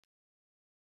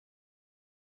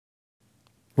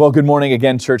Well, good morning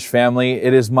again, church family.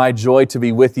 It is my joy to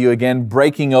be with you again,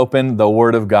 breaking open the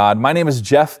Word of God. My name is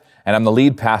Jeff, and I'm the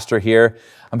lead pastor here.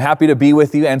 I'm happy to be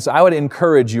with you, and so I would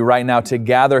encourage you right now to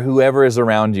gather whoever is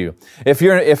around you. If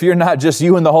you're not just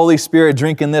you and the Holy Spirit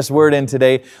drinking this Word in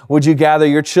today, would you gather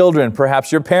your children, perhaps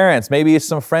your parents, maybe it's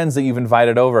some friends that you've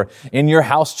invited over in your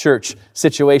house church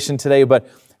situation today.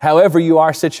 But however you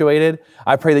are situated,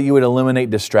 I pray that you would eliminate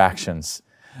distractions.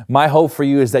 My hope for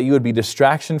you is that you would be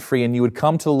distraction-free and you would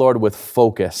come to the Lord with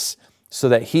focus so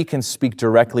that He can speak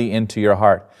directly into your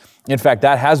heart. In fact,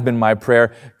 that has been my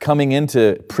prayer coming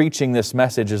into preaching this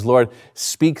message is, Lord,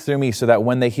 speak through me so that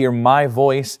when they hear my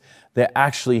voice, they're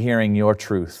actually hearing your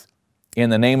truth. In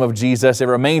the name of Jesus, it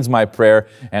remains my prayer,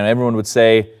 and everyone would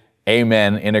say,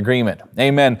 amen, in agreement.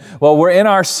 Amen. Well, we're in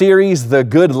our series, The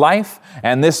Good Life,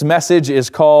 and this message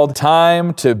is called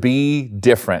Time to Be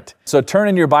Different. So turn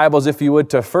in your Bibles, if you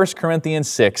would, to 1 Corinthians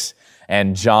 6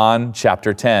 and John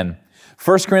chapter 10.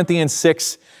 1 Corinthians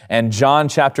 6 and John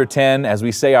chapter 10, as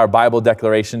we say our Bible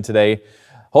declaration today.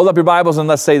 Hold up your Bibles and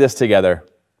let's say this together.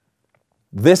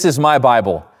 This is my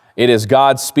Bible. It is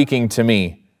God speaking to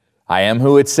me. I am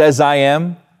who it says I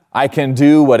am. I can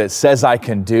do what it says I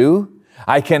can do.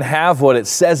 I can have what it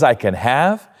says I can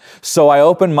have. So I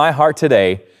open my heart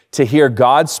today to hear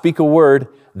God speak a word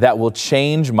that will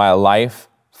change my life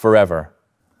forever.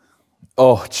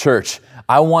 Oh, church,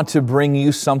 I want to bring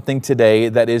you something today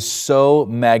that is so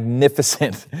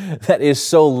magnificent, that is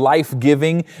so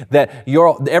life-giving, that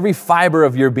every fiber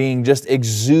of your being just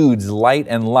exudes light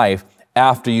and life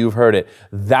after you've heard it.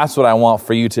 That's what I want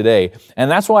for you today.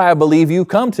 And that's why I believe you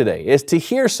come today, is to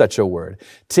hear such a word,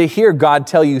 to hear God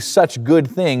tell you such good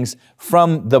things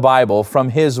from the Bible, from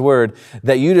His Word,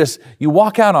 that you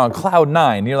walk out on cloud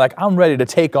nine. You're like, I'm ready to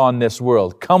take on this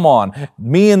world. Come on,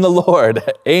 me and the Lord.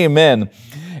 Amen.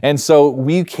 And so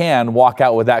we can walk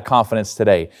out with that confidence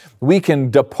today. We can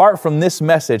depart from this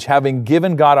message having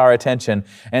given God our attention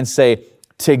and say,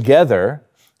 together,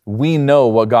 we know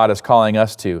what God is calling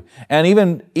us to. And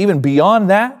even beyond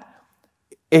that,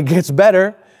 it gets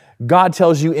better. God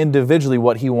tells you individually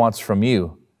what He wants from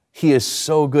you. He is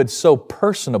so good, so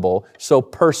personable, so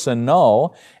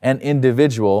personal and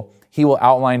individual. He will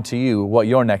outline to you what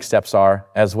your next steps are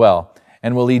as well.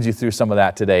 And we'll lead you through some of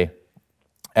that today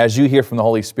as you hear from the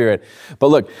Holy Spirit. But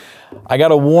look, I got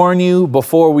to warn you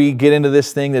before we get into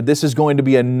this thing that this is going to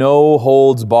be a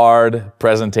no-holds-barred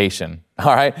presentation.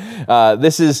 All right?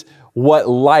 This is what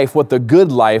the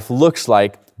good life looks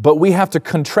like, but we have to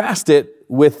contrast it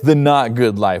with the not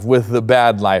good life, with the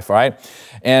bad life, all right?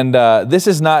 And this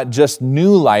is not just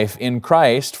new life in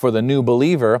Christ for the new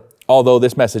believer, although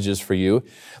this message is for you.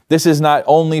 This is not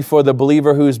only for the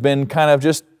believer who's been kind of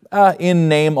just in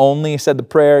name only, said the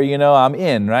prayer, I'm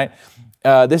in, right?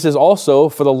 This is also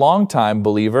for the long-time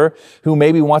believer who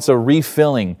maybe wants a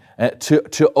refilling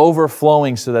to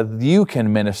overflowing so that you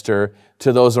can minister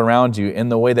to those around you in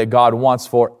the way that God wants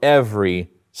for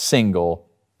every single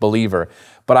believer.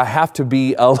 But I have to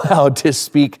be allowed to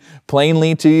speak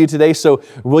plainly to you today. So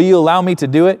will you allow me to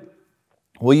do it?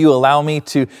 Will you allow me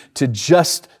to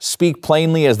just speak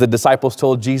plainly as the disciples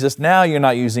told Jesus? Now you're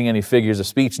not using any figures of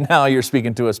speech. Now you're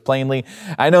speaking to us plainly.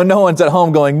 I know no one's at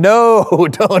home going, no,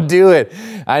 don't do it.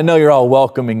 I know you're all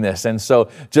welcoming this. And so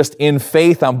just in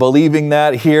faith, I'm believing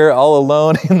that here all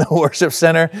alone in the worship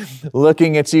center,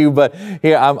 looking at you. But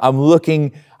here I'm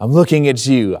looking at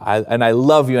you, and I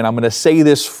love you, and I'm going to say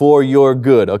this for your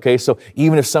good, okay? So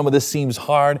even if some of this seems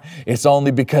hard, it's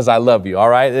only because I love you, all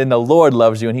right? And the Lord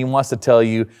loves you, and He wants to tell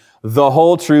you the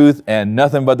whole truth and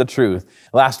nothing but the truth.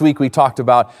 Last week, we talked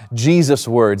about Jesus'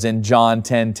 words in John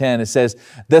 10:10. It says,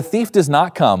 the thief does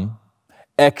not come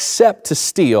except to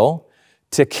steal,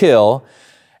 to kill,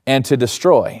 and to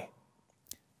destroy.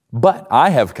 But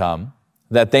I have come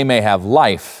that they may have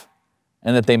life,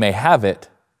 and that they may have it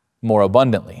more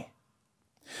abundantly.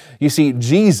 You see,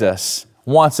 Jesus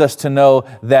wants us to know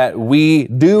that we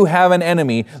do have an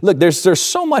enemy. Look, there's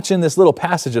so much in this little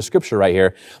passage of Scripture right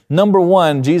here. Number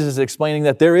one, Jesus is explaining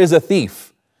that there is a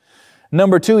thief.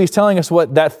 Number two, He's telling us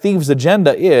what that thief's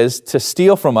agenda is: to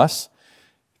steal from us,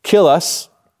 kill us,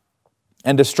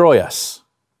 and destroy us.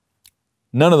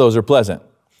 None of those are pleasant.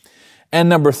 And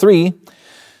number three,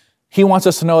 He wants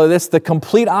us to know that it's the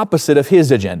complete opposite of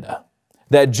His agenda.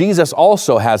 That Jesus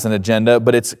also has an agenda,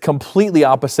 but it's completely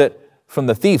opposite from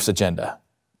the thief's agenda.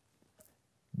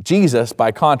 Jesus,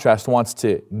 by contrast, wants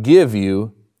to give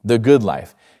you the good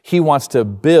life. He wants to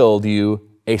build you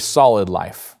a solid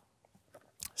life.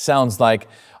 Sounds like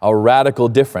a radical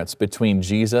difference between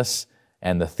Jesus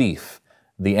and the thief,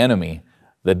 the enemy,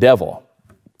 the devil.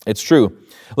 It's true.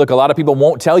 Look, a lot of people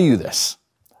won't tell you this.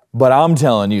 but I'm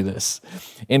telling you this.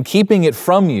 In keeping it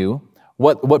from you,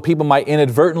 what people might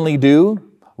inadvertently do,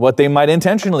 what they might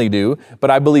intentionally do, but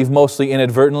I believe mostly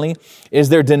inadvertently, is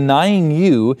they're denying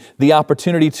you the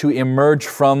opportunity to emerge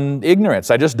from ignorance.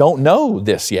 I just don't know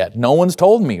this yet. No one's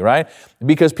told me, right?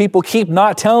 Because people keep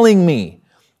not telling me.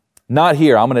 Not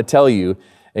here. I'm going to tell you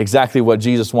exactly what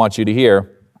Jesus wants you to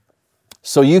hear.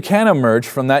 So you can emerge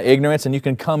from that ignorance and you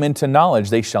can come into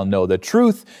knowledge. They shall know the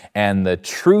truth, and the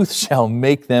truth shall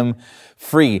make them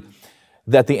free.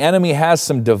 That the enemy has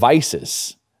some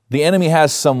devices. The enemy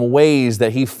has some ways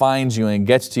that he finds you and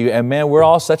gets to you. And man, we're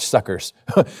all such suckers.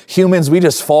 Humans, we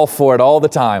just fall for it all the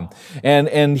time.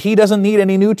 And he doesn't need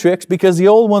any new tricks because the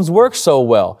old ones work so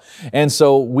well. And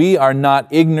so we are not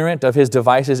ignorant of his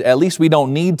devices. At least we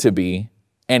don't need to be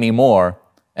anymore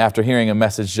after hearing a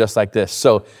message just like this.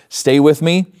 So stay with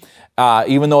me.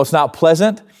 Even though it's not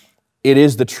pleasant, it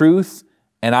is the truth.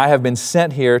 And I have been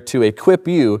sent here to equip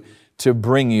you to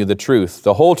bring you the truth.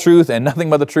 The whole truth and nothing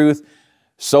but the truth.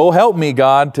 So help me,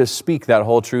 God, to speak that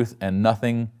whole truth and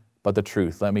nothing but the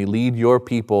truth. Let me lead your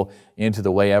people into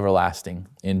the way everlasting.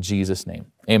 In Jesus'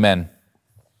 name, amen.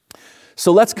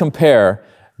 So let's compare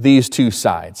these two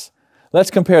sides. Let's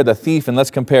compare the thief and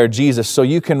let's compare Jesus so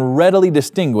you can readily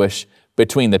distinguish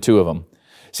between the two of them.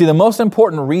 See, the most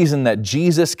important reason that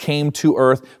Jesus came to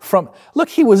earth look,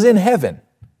 he was in heaven.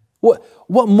 What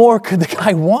more could the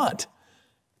guy want?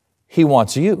 He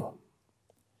wants you.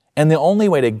 And the only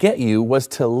way to get you was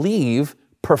to leave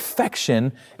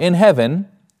perfection in heaven,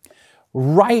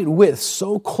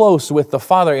 so close with the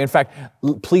Father. In fact,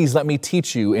 please let me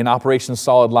teach you in Operation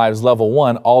Solid Lives Level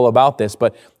 1 all about this,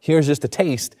 but here's just a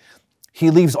taste. He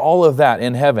leaves all of that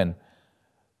in heaven.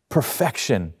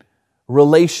 Perfection,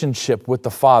 relationship with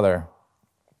the Father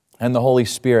and the Holy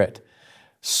Spirit.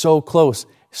 So close,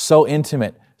 so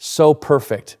intimate, so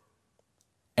perfect.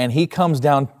 And he comes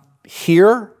down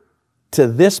here to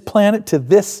this planet, to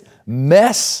this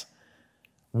mess.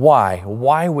 Why?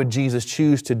 Why would Jesus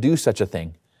choose to do such a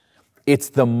thing? It's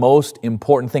the most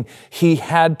important thing. He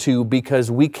had to because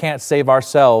we can't save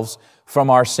ourselves from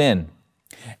our sin.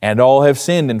 And all have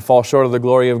sinned and fall short of the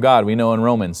glory of God, we know in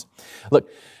Romans. Look,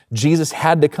 Jesus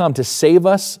had to come to save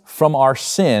us from our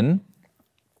sin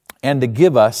and to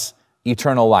give us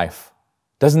eternal life.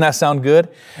 Doesn't that sound good?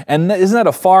 And isn't that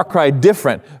a far cry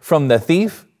different from the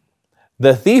thief?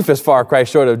 The thief is far cry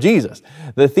short of Jesus.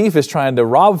 The thief is trying to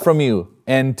rob from you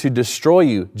and to destroy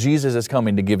you. Jesus is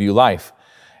coming to give you life.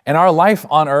 And our life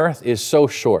on earth is so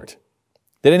short.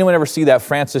 Did anyone ever see that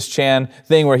Francis Chan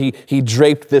thing where he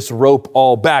draped this rope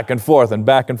all back and forth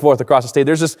across the stage?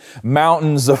 There's just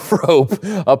mountains of rope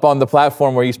up on the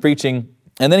platform where he's preaching.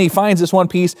 And then he finds this one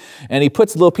piece and he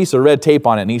puts a little piece of red tape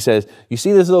on it. And he says, you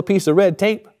see this little piece of red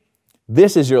tape?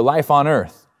 This is your life on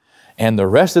earth. And the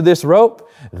rest of this rope,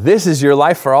 this is your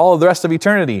life for all of the rest of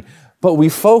eternity. But we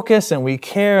focus and we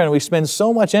care and we spend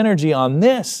so much energy on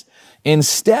this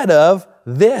instead of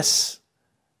this.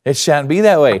 It shouldn't be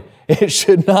that way. It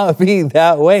should not be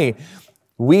that way.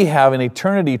 We have an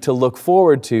eternity to look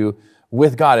forward to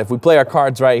with God if we play our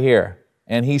cards right here.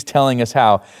 And he's telling us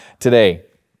how today.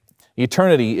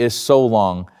 Eternity is so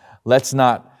long. Let's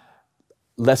not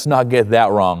get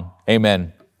that wrong.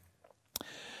 Amen.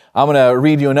 I'm going to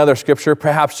read you another scripture.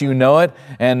 Perhaps you know it,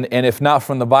 and if not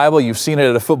from the Bible, you've seen it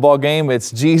at a football game.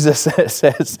 It's Jesus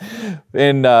says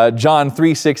in John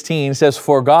 3:16, says,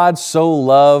 "For God so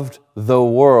loved the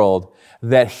world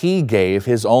that he gave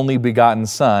his only begotten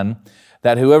Son,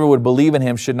 that whoever would believe in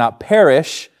him should not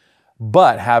perish,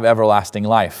 but have everlasting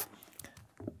life."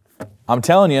 I'm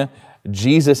telling you,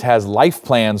 Jesus has life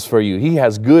plans for you. He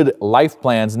has good life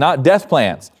plans, not death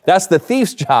plans. That's the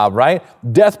thief's job, right?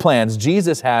 Death plans.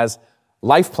 Jesus has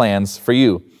life plans for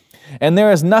you. And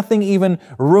there is nothing even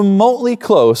remotely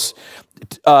close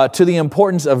to the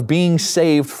importance of being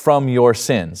saved from your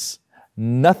sins.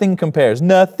 Nothing compares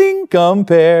to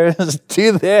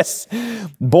this.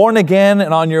 Born again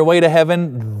and on your way to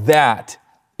heaven, that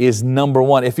is number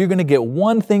one. If you're going to get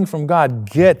one thing from God,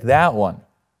 get that one.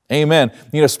 Amen.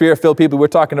 You know, Spirit-filled people, we're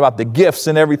talking about the gifts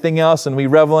and everything else, and we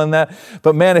revel in that.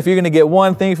 But man, if you're going to get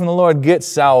one thing from the Lord, get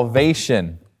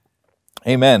salvation.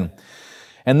 Amen.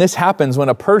 And this happens when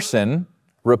a person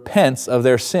repents of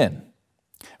their sin.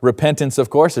 Repentance, of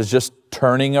course, is just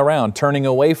turning around, turning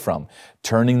away from,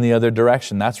 turning the other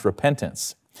direction. That's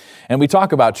repentance. And we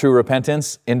talk about true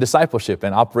repentance in discipleship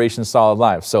and Operation Solid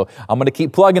Lives. So I'm going to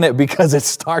keep plugging it because it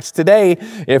starts today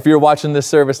if you're watching this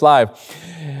service live.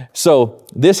 So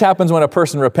this happens when a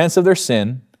person repents of their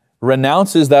sin,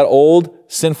 renounces that old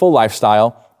sinful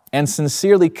lifestyle, and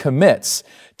sincerely commits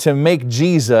to make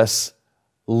Jesus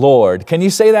Lord. Can you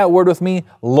say that word with me?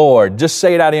 Lord. Just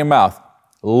say it out of your mouth.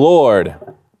 Lord.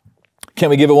 Can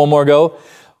we give it one more go?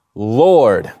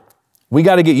 Lord. We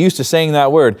got to get used to saying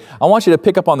that word. I want you to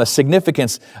pick up on the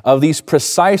significance of these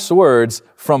precise words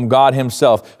from God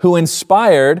himself, who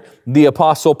inspired the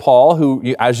Apostle Paul,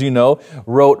 who, as you know,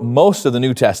 wrote most of the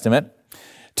New Testament,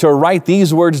 to write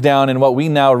these words down in what we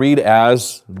now read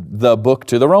as the book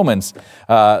to the Romans.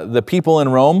 The people in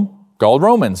Rome, called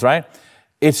Romans, right?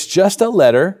 It's just a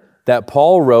letter that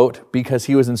Paul wrote because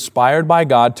he was inspired by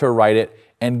God to write it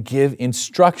and give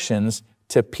instructions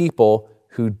to people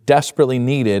who desperately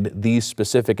needed these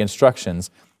specific instructions,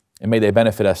 and may they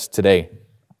benefit us today.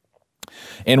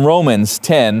 In Romans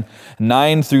 10,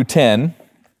 9 through 10,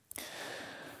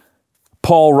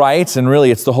 Paul writes, and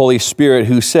really it's the Holy Spirit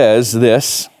who says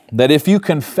this, that if you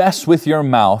confess with your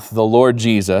mouth the Lord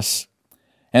Jesus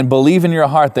and believe in your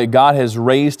heart that God has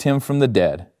raised him from the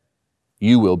dead,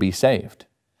 you will be saved.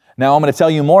 Now, I'm going to tell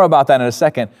you more about that in a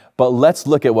second, but let's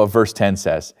look at what verse 10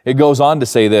 says. It goes on to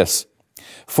say this,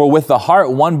 for with the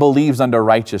heart one believes unto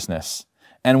righteousness,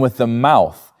 and with the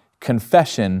mouth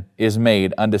confession is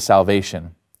made unto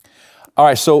salvation. All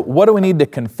right, so what do we need to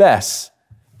confess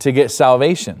to get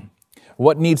salvation?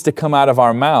 What needs to come out of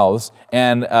our mouths?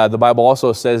 And the Bible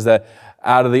also says that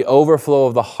out of the overflow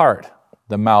of the heart,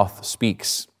 the mouth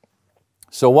speaks.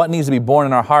 So what needs to be born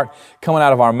in our heart, coming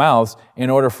out of our mouths in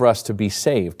order for us to be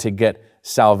saved, to get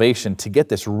salvation, to get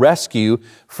this rescue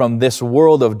from this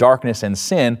world of darkness and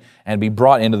sin and be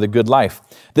brought into the good life.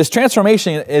 This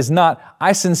transformation is not,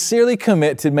 I sincerely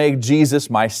commit to make Jesus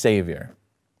my Savior.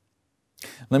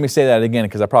 Let me say that again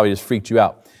because I probably just freaked you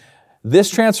out. This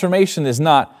transformation is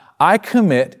not, I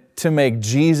commit to make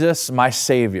Jesus my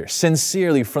Savior.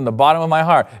 Sincerely, from the bottom of my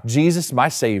heart, Jesus my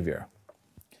Savior.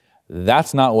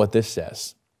 That's not what this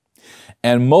says.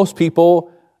 And most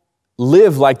people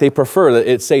live like they prefer that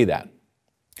it say that.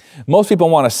 Most people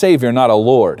want a Savior, not a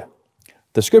Lord.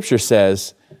 The Scripture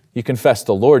says you confess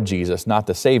the Lord Jesus, not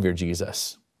the Savior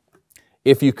Jesus.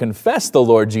 If you confess the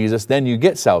Lord Jesus, then you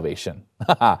get salvation.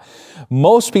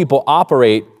 Most people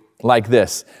operate like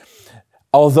this.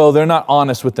 Although they're not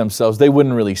honest with themselves, they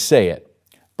wouldn't really say it.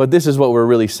 But this is what we're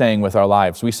really saying with our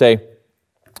lives. We say,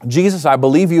 Jesus, I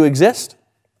believe you exist.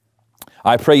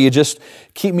 I pray you just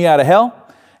keep me out of hell.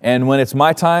 And when it's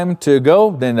my time to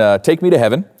go, then take me to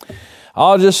heaven.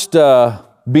 I'll just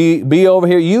be over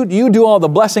here. You do all the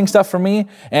blessing stuff for me,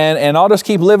 and I'll just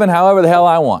keep living however the hell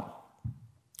I want.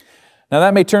 Now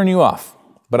that may turn you off,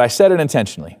 but I said it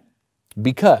intentionally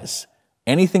because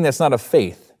anything that's not of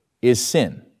faith is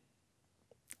sin.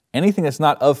 Anything that's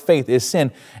not of faith is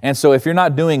sin. And so if you're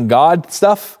not doing God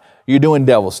stuff, you're doing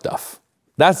devil stuff.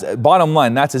 That's bottom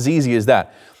line. That's as easy as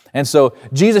that. And so,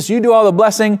 Jesus, you do all the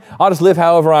blessing. I'll just live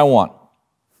however I want.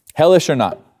 Hellish or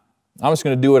not. I'm just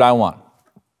going to do what I want.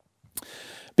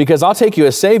 Because I'll take you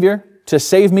as Savior to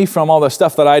save me from all the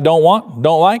stuff that I don't want,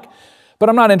 don't like. But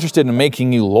I'm not interested in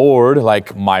making you Lord,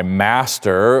 like my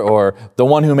master, or the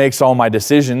one who makes all my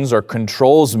decisions or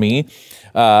controls me.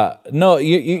 No,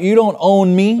 you don't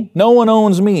own me. No one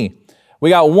owns me. We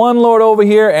got one Lord over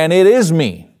here, and it is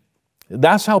me.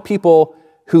 That's how people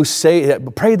who say,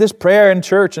 pray this prayer in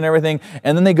church and everything,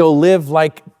 and then they go live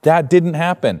like that didn't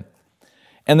happen.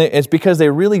 And it's because they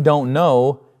really don't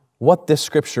know what this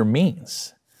scripture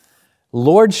means.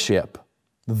 Lordship,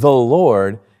 the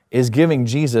Lord, is giving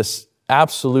Jesus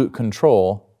absolute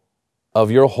control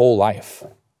of your whole life,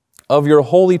 of your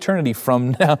whole eternity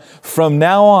from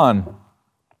now on.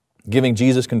 Giving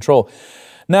Jesus control.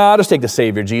 Now, I'll just take the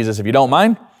Savior Jesus if you don't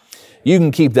mind. You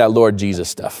can keep that Lord Jesus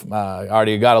stuff. I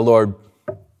already got a Lord.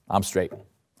 I'm straight.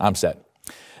 I'm set.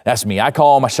 That's me. I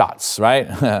call my shots, right?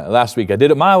 Last week I did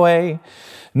it my way.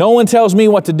 No one tells me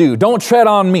what to do. Don't tread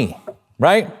on me,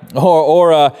 right?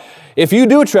 Or if you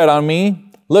do tread on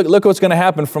me, look what's going to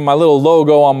happen from my little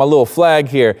logo on my little flag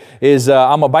here is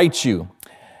I'm going to bite you.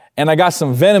 And I got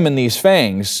some venom in these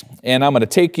fangs, and I'm going to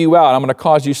take you out. I'm going to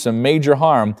cause you some major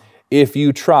harm if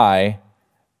you try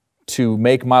to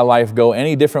make my life go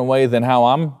any different way than how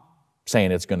I'm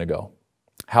saying it's going to go,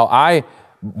 how I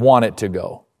want it to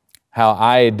go, how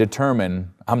I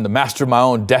determine I'm the master of my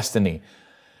own destiny.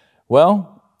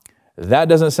 Well, that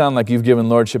doesn't sound like you've given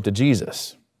lordship to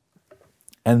Jesus.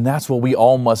 And that's what we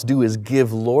all must do, is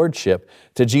give lordship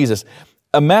to Jesus.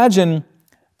 Imagine,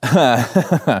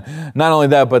 not only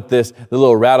that, but the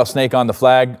little rattlesnake on the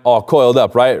flag, all coiled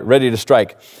up, right? Ready to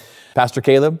strike. Pastor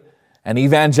Caleb, an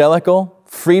evangelical,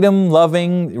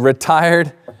 freedom-loving,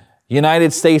 retired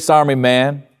United States Army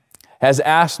man, has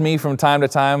asked me from time to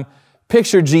time,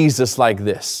 picture Jesus like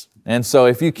this. And so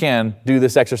if you can, do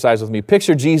this exercise with me.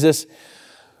 Picture Jesus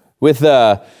with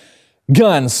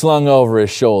gun slung over his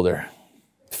shoulder,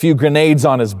 a few grenades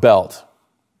on his belt,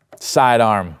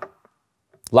 sidearm,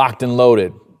 locked and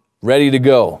loaded, ready to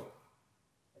go.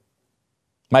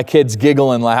 My kids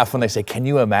giggle and laugh when they say, "Can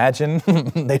you imagine?"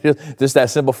 They just that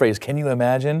simple phrase, "Can you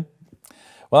imagine?"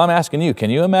 Well, I'm asking you, can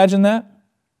you imagine that?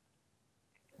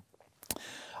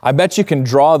 I bet you can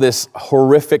draw this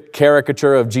horrific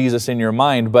caricature of Jesus in your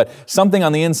mind, but something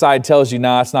on the inside tells you,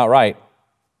 nah, it's not right.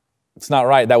 It's not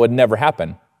right. That would never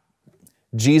happen.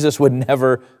 Jesus would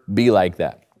never be like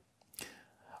that.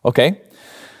 Okay.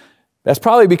 That's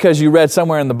probably because you read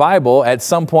somewhere in the Bible at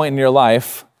some point in your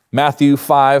life, Matthew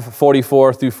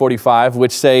 5:44 through 45,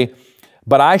 which say,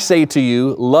 "But I say to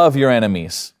you, love your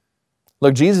enemies."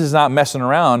 Look, Jesus is not messing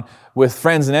around with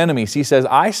friends and enemies. He says,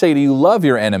 "I say to you, love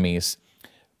your enemies.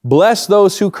 Bless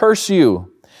those who curse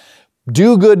you.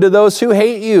 Do good to those who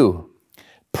hate you.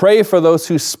 Pray for those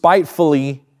who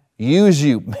spitefully use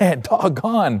you." Man,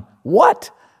 doggone.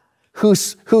 What?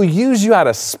 Who use you out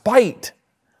of spite?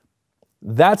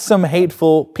 That's some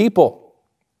hateful people.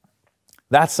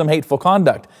 That's some hateful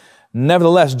conduct.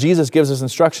 Nevertheless, Jesus gives us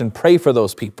instruction, pray for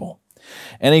those people.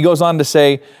 And he goes on to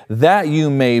say, that you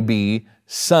may be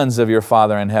sons of your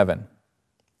Father in heaven.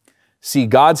 See,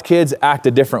 God's kids act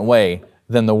a different way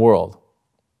than the world.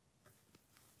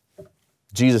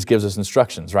 Jesus gives us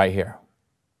instructions right here.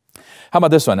 How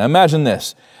about this one? Imagine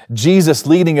this. Jesus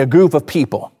leading a group of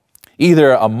people,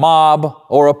 either a mob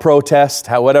or a protest,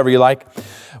 whatever you like,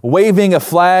 waving a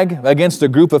flag against a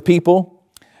group of people.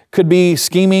 Could be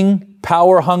scheming,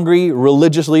 power-hungry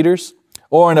religious leaders,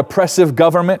 or an oppressive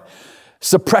government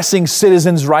suppressing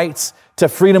citizens' rights to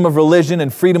freedom of religion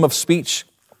and freedom of speech,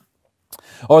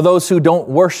 or those who don't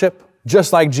worship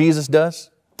just like Jesus does.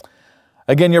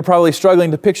 Again, you're probably struggling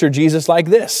to picture Jesus like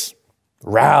this,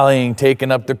 rallying,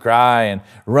 taking up the cry, and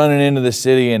running into the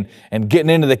city and getting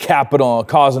into the Capitol and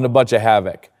causing a bunch of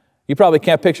havoc. You probably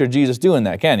can't picture Jesus doing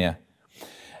that, can you?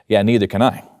 Yeah, neither can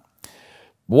I.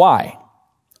 Why?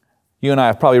 You and I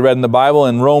have probably read in the Bible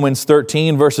in Romans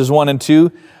 13, verses 1 and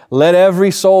 2, "Let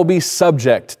every soul be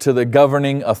subject to the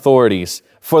governing authorities,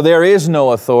 for there is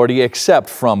no authority except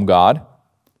from God."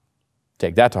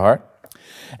 Take that to heart.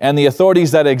 "And the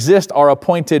authorities that exist are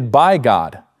appointed by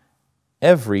God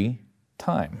every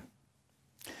time.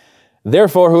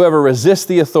 Therefore, whoever resists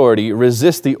the authority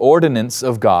resists the ordinance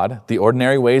of God," the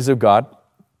ordinary ways of God,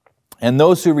 "and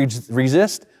those who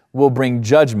resist will bring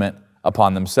judgment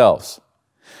upon themselves."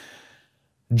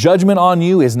 Judgment on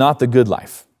you is not the good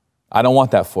life. I don't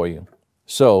want that for you.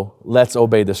 So let's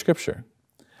obey the Scripture.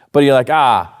 But you're like,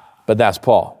 but that's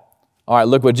Paul. All right,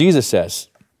 look what Jesus says.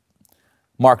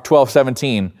 Mark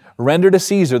 12:17, "Render to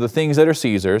Caesar the things that are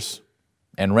Caesar's,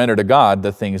 and render to God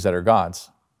the things that are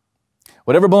God's."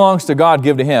 Whatever belongs to God,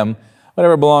 give to him.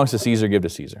 Whatever belongs to Caesar, give to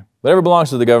Caesar. Whatever belongs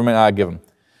to the government, I give him.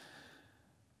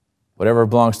 Whatever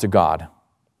belongs to God,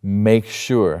 make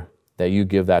sure that you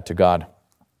give that to God.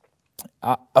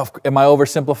 Am I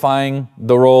oversimplifying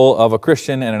the role of a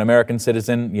Christian and an American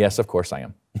citizen? Yes, of course I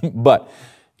am. But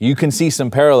you can see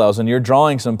some parallels, and you're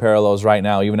drawing some parallels right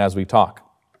now, even as we talk.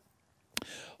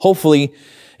 Hopefully,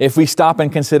 if we stop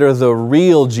and consider the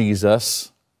real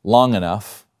Jesus long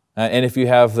enough, and if you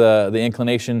have the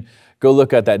inclination, go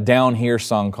look at that Down Here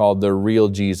song called The Real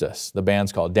Jesus. The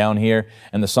band's called Down Here,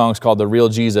 and the song's called The Real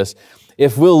Jesus.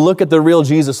 If we'll look at the real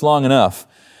Jesus long enough,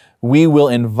 we will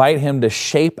invite him to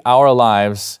shape our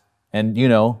lives and,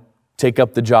 take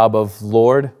up the job of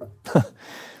Lord.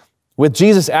 With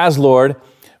Jesus as Lord,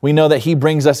 we know that he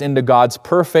brings us into God's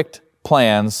perfect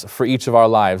plans for each of our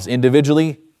lives,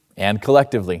 individually and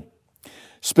collectively.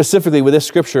 Specifically, with this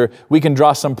scripture, we can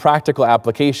draw some practical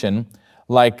application,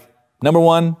 like, number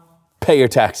one, pay your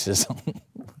taxes.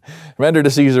 Render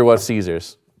to Caesar what's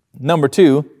Caesar's. Number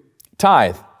two,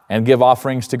 tithe and give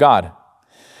offerings to God.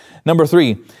 Number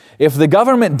three, if the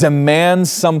government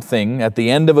demands something at the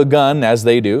end of a gun, as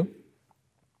they do,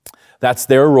 that's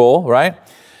their role, right?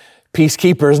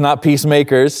 Peacekeepers, not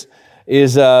peacemakers,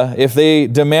 is if they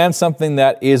demand something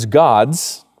that is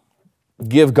God's,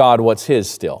 give God what's his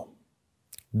still.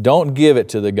 Don't give it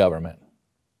to the government.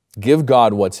 Give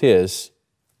God what's his.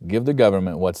 Give the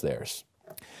government what's theirs.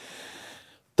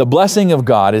 The blessing of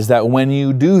God is that when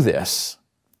you do this,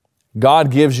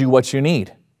 God gives you what you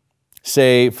need.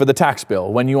 Say, for the tax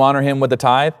bill, when you honor him with the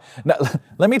tithe. Now,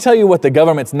 let me tell you what the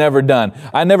government's never done.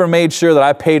 I never made sure that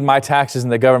I paid my taxes,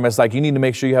 and the government's like, you need to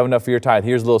make sure you have enough for your tithe.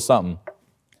 Here's a little something.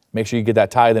 Make sure you get that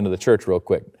tithe into the church real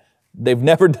quick. They've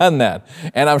never done that.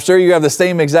 And I'm sure you have the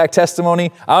same exact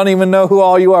testimony. I don't even know who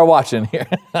all you are watching here.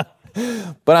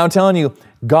 But I'm telling you,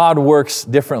 God works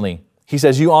differently. He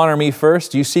says, you honor me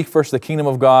first, you seek first the kingdom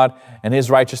of God and His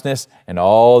righteousness, and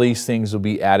all these things will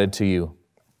be added to you.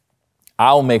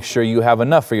 I'll make sure you have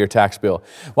enough for your tax bill.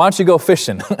 Why don't you go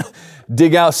fishing?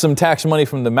 Dig out some tax money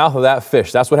from the mouth of that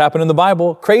fish. That's what happened in the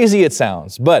Bible. Crazy it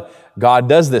sounds, but God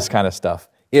does this kind of stuff.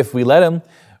 If we let Him,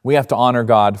 we have to honor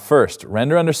God first.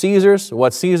 Render unto Caesar's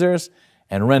what's Caesar's,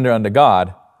 and render unto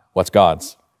God what's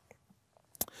God's.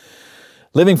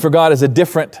 Living for God is a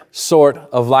different sort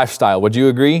of lifestyle. Would you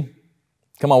agree?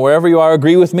 Come on, wherever you are,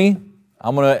 agree with me.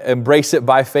 I'm going to embrace it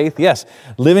by faith. Yes,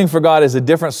 living for God is a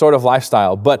different sort of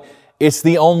lifestyle, but it's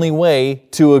the only way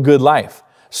to a good life.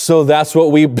 So that's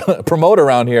what we promote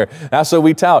around here. That's what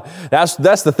we tout.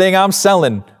 That's the thing I'm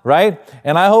selling, right?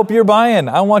 And I hope you're buying.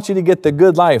 I want you to get the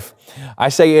good life. I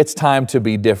say it's time to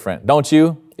be different, don't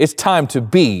you? It's time to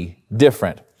be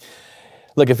different.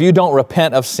 Look, if you don't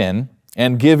repent of sin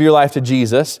and give your life to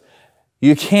Jesus,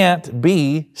 you can't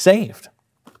be saved.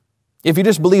 If you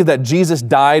just believe that Jesus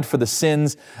died for the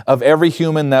sins of every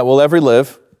human that will ever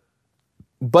live,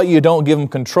 but you don't give Him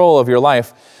control of your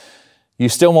life, you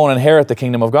still won't inherit the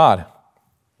kingdom of God.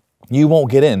 You won't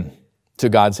get in to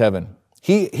God's heaven.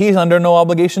 He's under no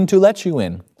obligation to let you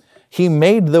in. He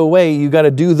made the way. You got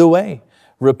to do the way.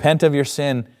 Repent of your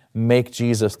sin. Make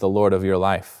Jesus the Lord of your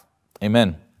life.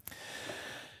 Amen.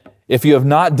 If you have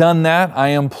not done that, I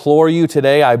implore you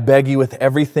today, I beg you with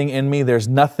everything in me, there's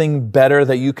nothing better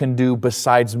that you can do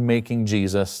besides making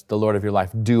Jesus the Lord of your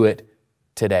life. Do it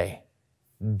today.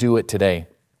 Do it today.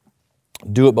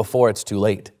 Do it before it's too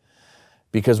late,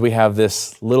 because we have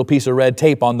this little piece of red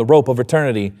tape on the rope of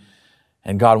eternity,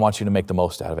 and God wants you to make the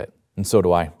most out of it, and so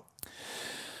do I.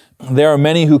 There are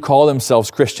many who call themselves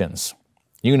Christians.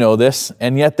 You know this,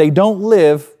 and yet they don't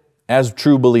live as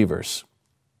true believers.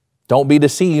 Don't be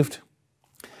deceived.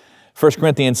 1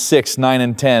 Corinthians 6, 9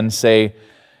 and 10 say,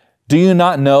 do you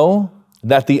not know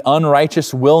that the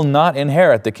unrighteous will not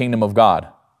inherit the kingdom of God?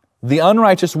 The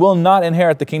unrighteous will not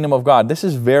inherit the kingdom of God. This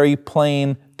is very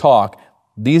plain talk.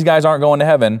 These guys aren't going to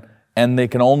heaven, and they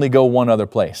can only go one other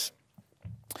place.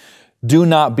 Do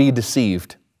not be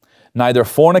deceived. Neither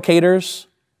fornicators,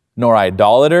 nor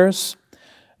idolaters,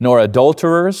 nor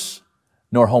adulterers,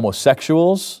 nor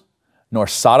homosexuals, nor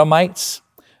sodomites,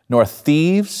 nor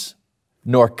thieves,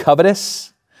 nor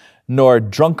covetous, nor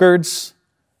drunkards,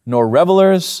 nor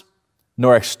revelers,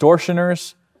 nor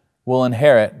extortioners will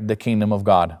inherit the kingdom of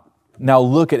God. Now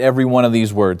look at every one of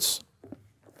these words.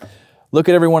 Look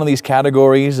at every one of these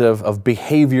categories of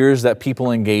behaviors that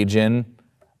people engage in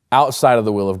outside of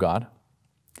the will of God.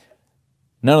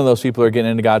 None of those people are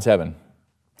getting into God's heaven.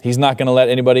 He's not going to let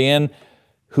anybody in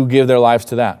who give their lives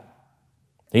to that.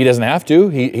 He doesn't have to.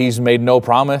 He's made no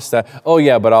promise that, oh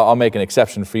yeah, but I'll make an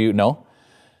exception for you. No.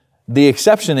 The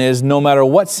exception is no matter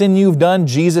what sin you've done,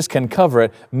 Jesus can cover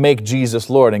it. Make Jesus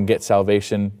Lord and get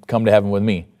salvation. Come to heaven with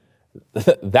me.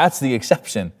 That's the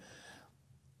exception.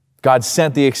 God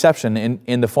sent the exception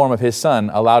in the form of His Son,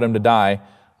 allowed Him to die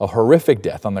a horrific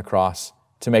death on the cross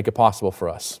to make it possible for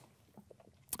us.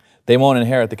 They won't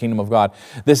inherit the kingdom of God.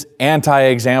 This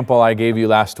anti-example I gave you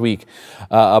last week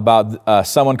about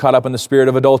someone caught up in the spirit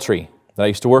of adultery that I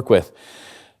used to work with,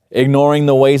 ignoring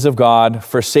the ways of God,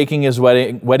 forsaking his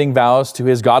wedding vows to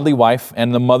his godly wife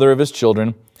and the mother of his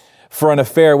children for an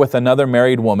affair with another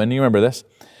married woman. You remember this?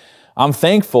 I'm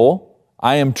thankful,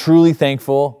 I am truly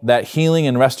thankful that healing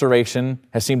and restoration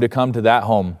has seemed to come to that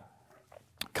home,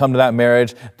 come to that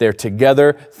marriage. They're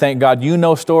together. Thank God. You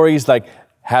know stories like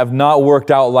have not worked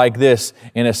out like this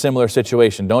in a similar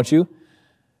situation, don't you?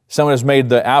 Someone has made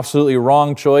the absolutely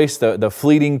wrong choice, the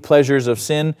fleeting pleasures of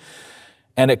sin,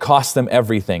 and it cost them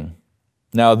everything.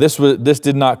 Now, this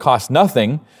did not cost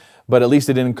nothing, but at least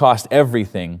it didn't cost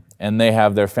everything, and they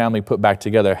have their family put back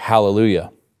together.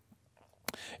 Hallelujah.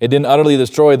 It didn't utterly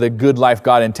destroy the good life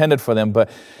God intended for them,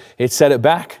 but it set it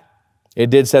back.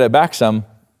 It did set it back some,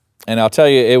 and I'll tell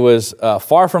you, it was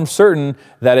far from certain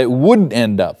that it wouldn't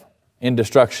end up in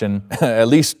destruction, at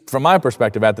least from my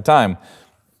perspective at the time.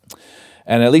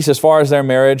 And at least as far as their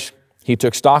marriage, he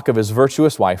took stock of his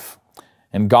virtuous wife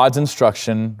and God's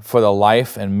instruction for the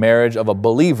life and marriage of a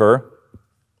believer,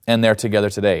 and they're together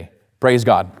today. Praise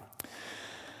God.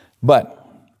 But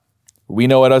we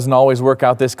know it doesn't always work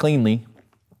out this cleanly,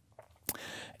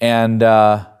 and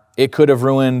it could have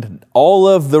ruined all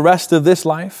of the rest of this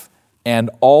life and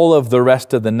all of the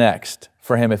rest of the next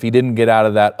for him if he didn't get out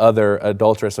of that other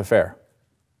adulterous affair.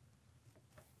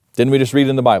 Didn't we just read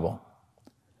in the Bible?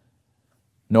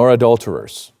 Nor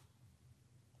adulterers.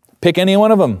 Pick any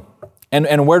one of them.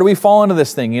 And where do we fall into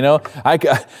this thing? You know,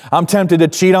 I'm tempted to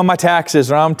cheat on my taxes,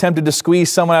 or I'm tempted to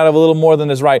squeeze someone out of a little more than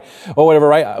is right, or whatever,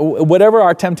 right? Whatever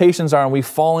our temptations are, and we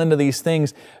fall into these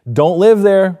things, don't live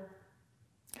there.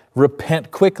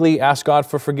 Repent quickly, ask God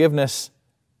for forgiveness.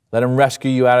 Let Him rescue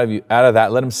you out of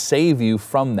that. Let Him save you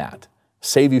from that.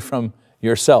 Save you from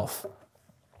yourself.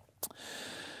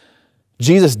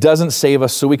 Jesus doesn't save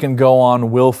us so we can go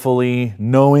on willfully,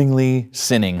 knowingly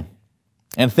sinning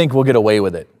and think we'll get away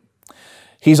with it.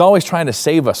 He's always trying to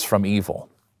save us from evil,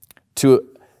 to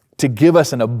give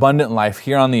us an abundant life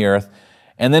here on the earth,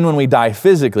 and then when we die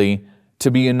physically,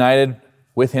 to be united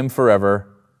with Him forever,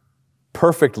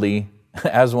 perfectly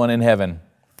as one in heaven.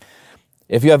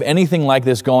 If you have anything like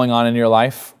this going on in your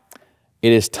life,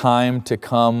 it is time to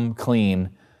come clean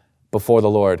before the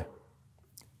Lord.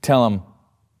 Tell Him,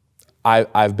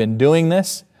 I've been doing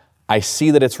this. I see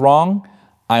that it's wrong.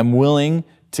 I'm willing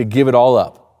to give it all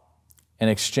up in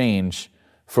exchange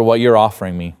for what you're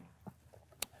offering me.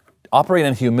 Operate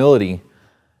in humility,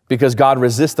 because God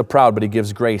resists the proud, but He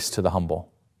gives grace to the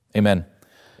humble. Amen.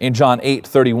 In John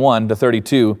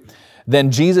 8:31-32,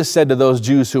 then Jesus said to those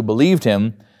Jews who believed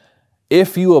Him,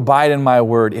 if you abide in my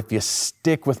word, if you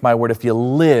stick with my word, if you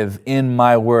live in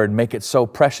my word, make it so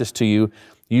precious to you,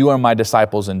 you are my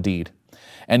disciples indeed.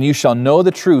 And you shall know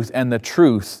the truth, and the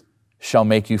truth shall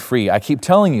make you free. I keep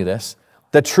telling you this.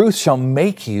 The truth shall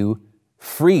make you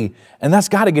free. And that's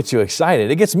got to get you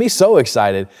excited. It gets me so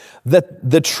excited that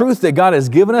the truth that God has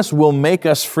given us will make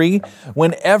us free.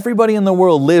 When everybody in the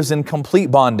world lives in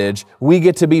complete bondage, we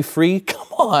get to be free. Come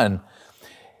on.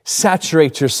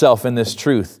 Saturate yourself in this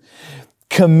truth.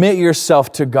 Commit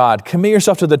yourself to God. Commit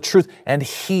yourself to the truth, and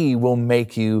He will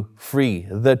make you free.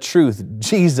 The truth,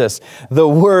 Jesus, the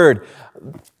Word,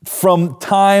 from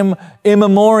time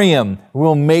immemorial,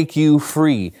 will make you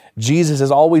free. Jesus has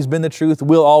always been the truth,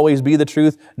 will always be the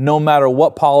truth, no matter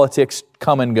what politics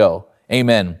come and go.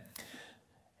 Amen.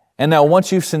 And now,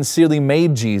 once you've sincerely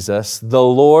made Jesus the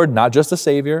Lord, not just the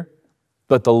Savior,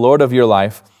 but the Lord of your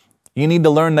life, you need to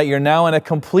learn that you're now in a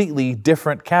completely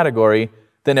different category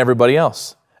than everybody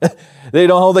else. They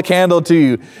don't hold a candle to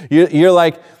you. You're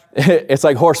like, it's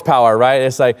like horsepower, right?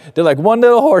 It's like, they're like one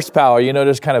little horsepower, you know,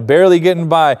 just kind of barely getting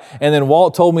by. And then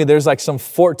Walt told me there's like some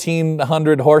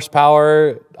 1,400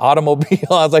 horsepower automobile.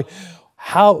 I was like,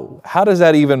 how does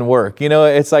that even work? You know,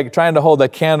 it's like trying to hold a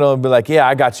candle and be like, yeah,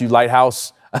 I got you,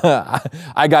 lighthouse.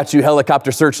 I got you,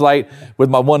 helicopter searchlight, with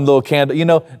my one little candle. You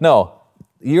know, no,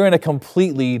 you're in a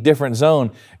completely different zone.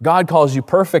 God calls you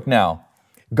perfect now.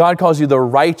 God calls you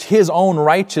His own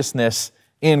righteousness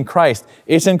in Christ.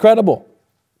 It's incredible.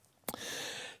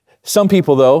 Some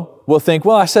people, though, will think,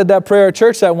 well, I said that prayer at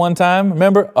church that one time.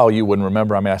 Remember? Oh, you wouldn't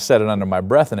remember. I mean, I said it under my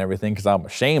breath and everything because I'm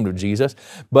ashamed of Jesus.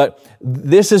 But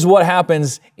this is what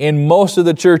happens in most of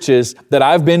the churches that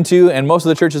I've been to, and most of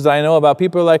the churches that I know about.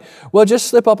 People are like, well, just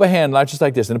slip up a hand just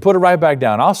like this and put it right back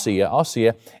down. I'll see you. I'll see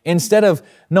you. Instead of,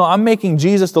 no, I'm making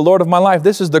Jesus the Lord of my life.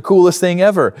 This is the coolest thing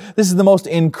ever. This is the most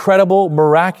incredible,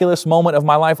 miraculous moment of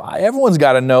my life. Everyone's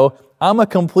got to know I'm a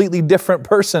completely different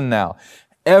person now.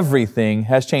 Everything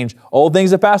has changed. Old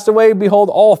things have passed away. Behold,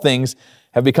 all things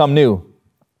have become new.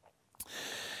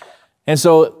 And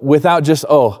so without just,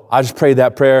 I just prayed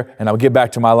that prayer and I'll get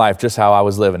back to my life just how I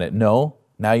was living it. No,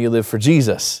 now you live for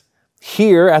Jesus.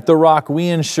 Here at The Rock, we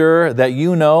ensure that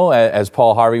you know, as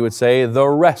Paul Harvey would say, the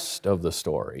rest of the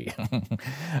story.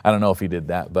 I don't know if he did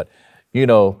that, but you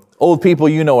know, old people,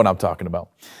 you know what I'm talking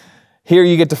about. Here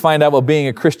you get to find out what being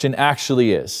a Christian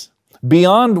actually is.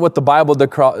 Beyond what the Bible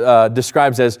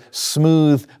describes as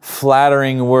smooth,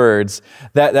 flattering words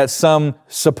that some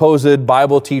supposed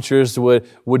Bible teachers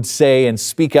would say and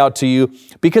speak out to you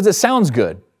because it sounds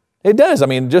good. It does. I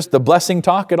mean, just the blessing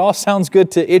talk, it all sounds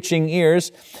good to itching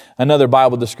ears. Another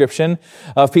Bible description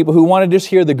of people who want to just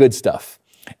hear the good stuff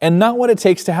and not what it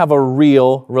takes to have a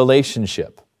real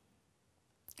relationship.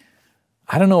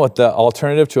 I don't know what the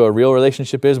alternative to a real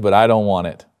relationship is, but I don't want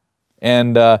it.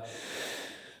 And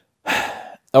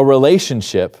a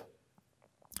relationship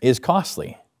is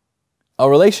costly. A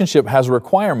relationship has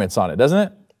requirements on it, doesn't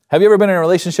it? Have you ever been in a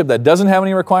relationship that doesn't have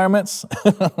any requirements?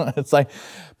 It's like,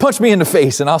 punch me in the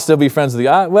face and I'll still be friends with you.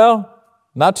 Well,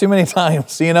 not too many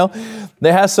times, you know.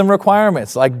 There has some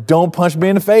requirements, like don't punch me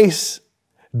in the face.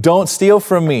 Don't steal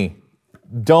from me.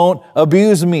 Don't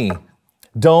abuse me.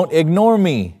 Don't ignore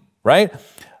me, right?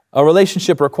 A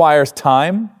relationship requires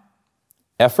time,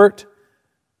 effort,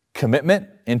 commitment,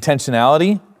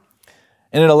 intentionality,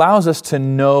 and it allows us to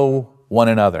know one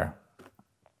another.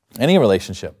 Any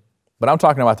relationship. But I'm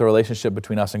talking about the relationship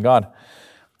between us and God.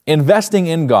 Investing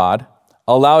in God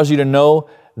allows you to know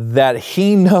that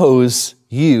He knows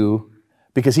you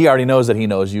because he already knows that he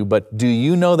knows you, but do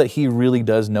you know that he really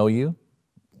does know you?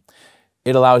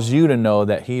 It allows you to know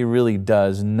that he really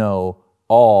does know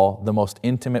all the most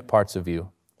intimate parts of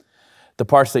you. The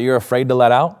parts that you're afraid to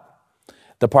let out,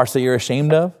 the parts that you're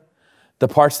ashamed of, the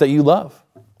parts that you love.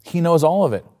 He knows all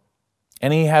of it.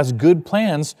 And he has good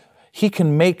plans. He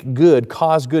can make good,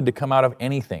 cause good to come out of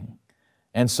anything.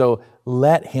 And so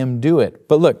let him do it.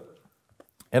 But look,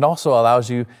 it also allows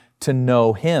you to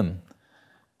know him.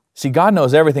 See, God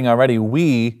knows everything already.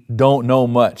 We don't know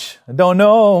much. I don't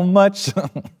know much,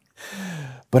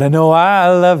 but I know I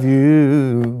love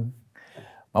you.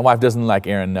 My wife doesn't like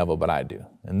Aaron Neville, but I do.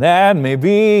 And that may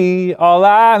be all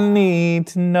I need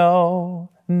to know.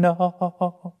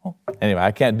 No. Anyway,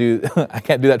 I can't do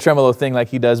that tremolo thing like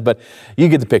he does, but you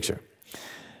get the picture.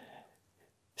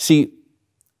 See,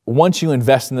 once you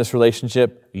invest in this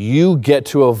relationship, you get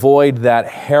to avoid that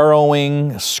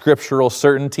harrowing scriptural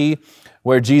certainty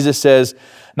where Jesus says,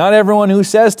 not everyone who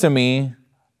says to me,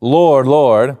 Lord,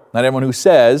 Lord, not everyone who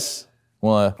says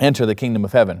will enter the kingdom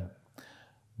of heaven,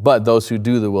 but those who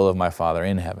do the will of my Father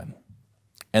in heaven.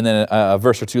 And then a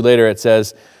verse or two later it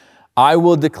says, I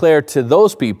will declare to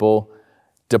those people,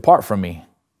 depart from me.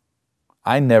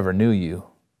 I never knew you.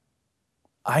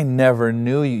 I never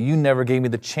knew you. You never gave me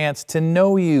the chance to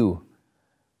know you.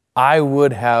 I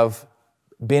would have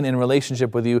been in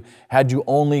relationship with you had you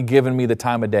only given me the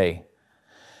time of day.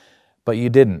 But you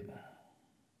didn't.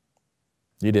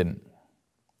 You didn't.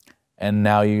 And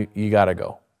now you got to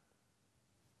go.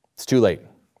 It's too late.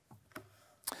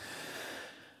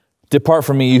 Depart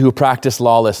from me, you who practice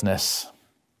lawlessness.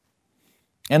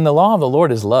 And the law of the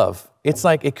Lord is love. It's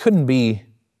like it couldn't be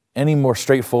any more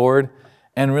straightforward,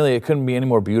 and really it couldn't be any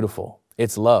more beautiful.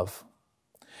 It's love.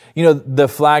 You know, the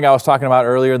flag I was talking about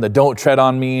earlier, the don't tread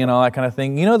on me and all that kind of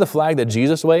thing. You know the flag that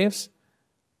Jesus waves?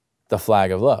 The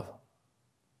flag of love.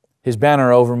 His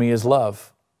banner over me is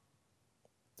love.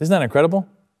 Isn't that incredible?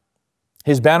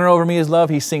 His banner over me is love.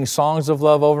 He sings songs of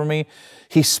love over me.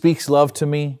 He speaks love to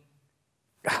me.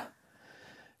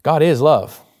 God is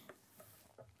love.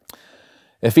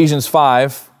 Ephesians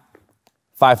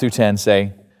 5:5-10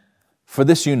 say, for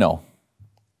this you know,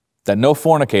 that no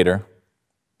fornicator,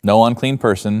 no unclean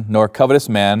person, nor covetous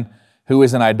man who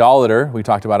is an idolater, we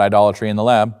talked about idolatry in the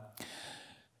lab,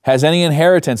 has any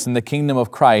inheritance in the kingdom of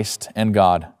Christ and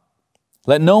God.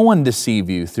 Let no one deceive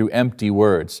you through empty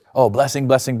words. Oh, blessing,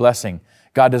 blessing, blessing.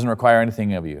 God doesn't require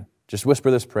anything of you. Just whisper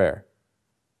this prayer.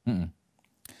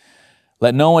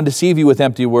 Let no one deceive you with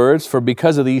empty words, for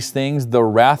because of these things, the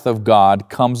wrath of God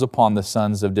comes upon the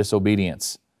sons of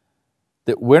disobedience.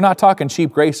 That we're not talking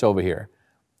cheap grace over here.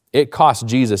 It cost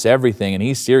Jesus everything, and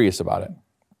he's serious about it.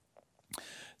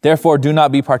 Therefore, do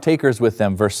not be partakers with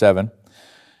them, verse 7.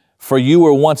 For you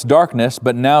were once darkness,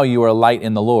 but now you are light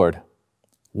in the Lord.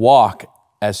 Walk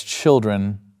as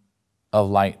children of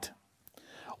light.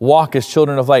 Walk as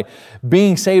children of light.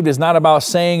 Being saved is not about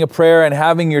saying a prayer and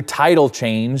having your title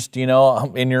changed, in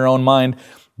your own mind,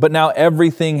 but now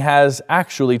everything has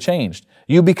actually changed.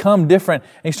 You become different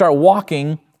and you start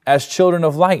walking as children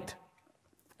of light.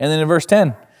 And then in verse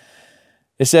 10,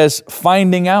 it says,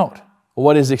 finding out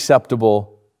what is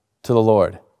acceptable to the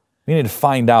Lord. We need to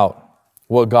find out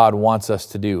what God wants us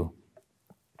to do.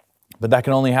 But that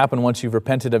can only happen once you've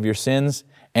repented of your sins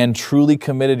and truly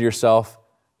committed yourself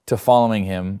to following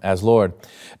him as Lord.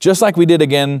 Just like we did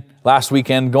again last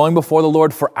weekend, going before the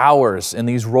Lord for hours in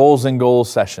these roles and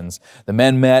goals sessions. The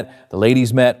men met, the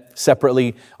ladies met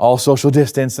separately, all social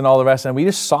distance and all the rest. And we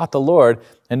just sought the Lord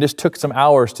and just took some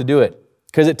hours to do it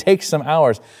because it takes some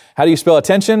hours. How do you spell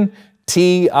attention?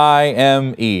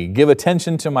 T-I-M-E. Give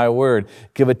attention to my word.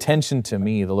 Give attention to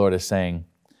me, the Lord is saying.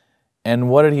 And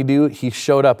what did he do? He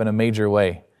showed up in a major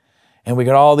way. And we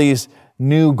got all these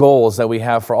new goals that we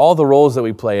have for all the roles that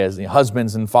we play as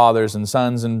husbands and fathers and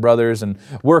sons and brothers and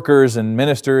workers and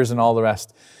ministers and all the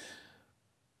rest.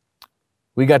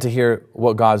 We got to hear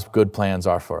what God's good plans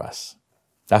are for us.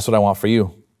 That's what I want for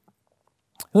you.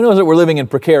 Who knows that we're living in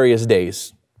precarious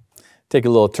days? Take a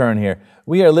little turn here.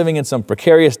 We are living in some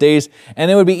precarious days, and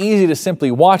it would be easy to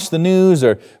simply watch the news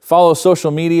or follow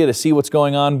social media to see what's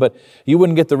going on, but you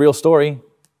wouldn't get the real story.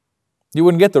 You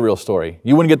wouldn't get the real story.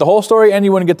 You wouldn't get the whole story, and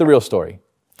you wouldn't get the real story.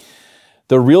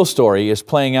 The real story is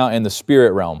playing out in the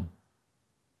spirit realm.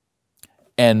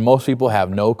 And most people have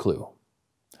no clue.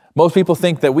 Most people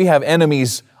think that we have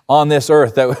enemies on this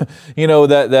earth, that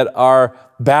that our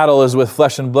battle is with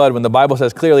flesh and blood, when the Bible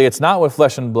says clearly it's not with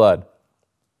flesh and blood.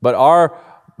 But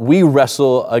we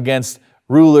wrestle against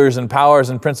rulers and powers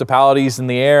and principalities in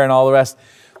the air and all the rest.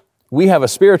 We have a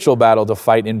spiritual battle to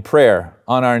fight in prayer,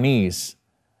 on our knees,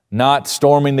 not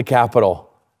storming the Capitol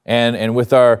and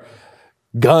with our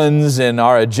guns and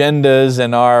our agendas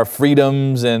and our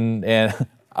freedoms and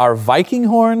our Viking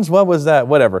horns. What was that?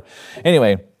 Whatever.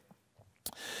 Anyway,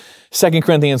 2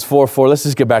 Corinthians 4:4. Let's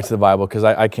just get back to the Bible because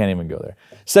I can't even go there.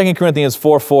 2 Corinthians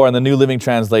 4:4 in the New Living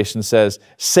Translation says,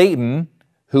 Satan,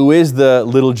 who is the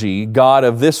little g, God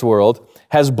of this world,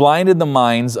 has blinded the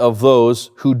minds of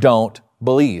those who don't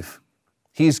believe.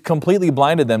 He's completely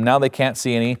blinded them. Now they can't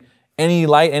see any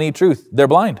light, any truth. They're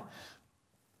blind.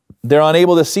 They're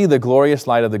unable to see the glorious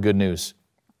light of the good news.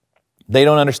 They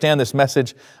don't understand this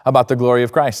message about the glory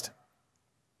of Christ.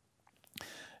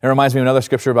 It reminds me of another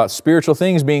scripture about spiritual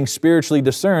things being spiritually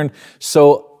discerned,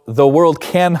 so the world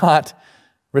cannot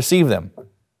receive them.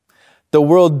 The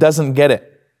world doesn't get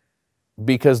it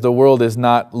because the world is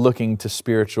not looking to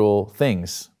spiritual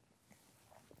things.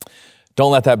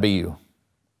 Don't let that be you.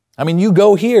 I mean, you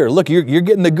go here. Look, you're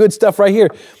getting the good stuff right here.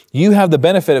 You have the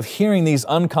benefit of hearing these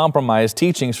uncompromised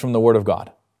teachings from the Word of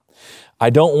God. I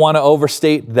don't want to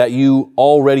overstate that you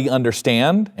already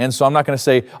understand, and so I'm not going to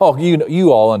say, oh,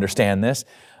 you all understand this.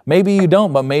 Maybe you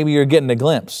don't, but maybe you're getting a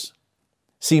glimpse.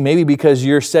 See, maybe because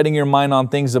you're setting your mind on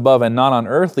things above and not on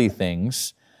earthly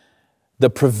things, the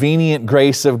prevenient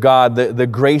grace of God, the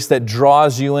grace that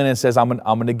draws you in and says, I'm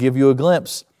going to give you a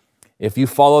glimpse. If you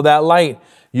follow that light,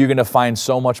 you're going to find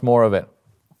so much more of it.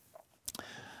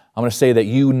 I'm going to say that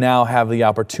you now have the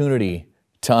opportunity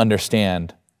to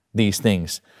understand these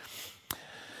things.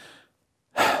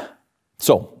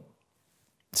 So,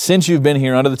 since you've been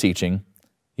here under the teaching,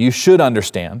 you should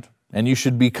understand, and you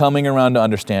should be coming around to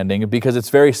understanding because it's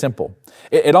very simple.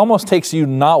 It almost takes you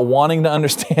not wanting to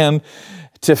understand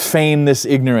to feign this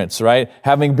ignorance, right?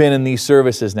 Having been in these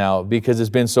services now because it's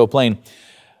been so plain.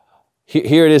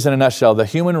 Here it is in a nutshell. The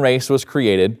human race was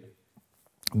created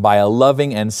by a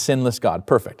loving and sinless God.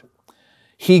 Perfect.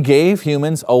 He gave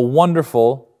humans a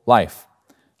wonderful life.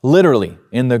 Literally,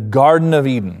 in the Garden of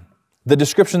Eden. The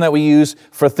description that we use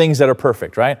for things that are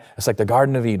perfect, right? It's like the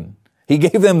Garden of Eden. He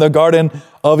gave them the Garden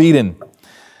of Eden.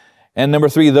 And number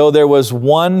 3, though there was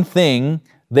one thing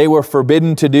they were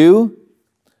forbidden to do,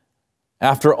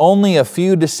 after only a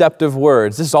few deceptive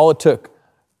words, this is all it took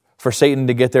for Satan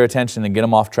to get their attention and get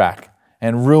them off track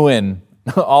and ruin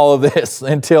all of this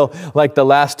until like the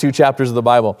last 2 chapters of the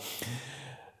Bible.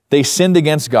 They sinned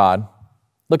against God.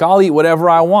 Look, I'll eat whatever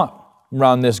I want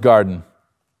around this garden.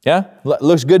 Yeah?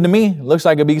 Looks good to me. Looks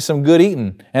like it'd be some good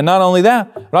eating. And not only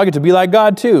that, but I'll get to be like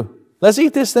God too. Let's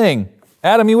eat this thing.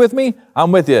 Adam, you with me?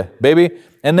 I'm with you, baby.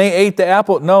 And they ate the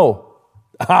apple. No.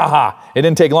 Ha ha. It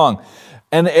didn't take long.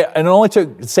 And it only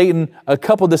took Satan a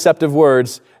couple deceptive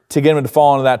words to get him to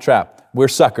fall into that trap. We're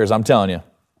suckers, I'm telling you.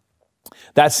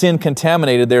 That sin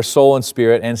contaminated their soul and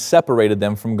spirit and separated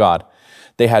them from God.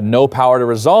 They had no power to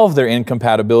resolve their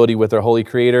incompatibility with their holy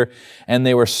Creator, and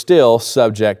they were still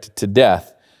subject to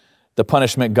death. The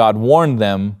punishment God warned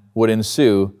them would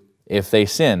ensue if they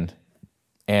sinned.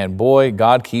 And boy,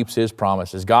 God keeps His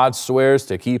promises. God swears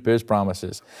to keep His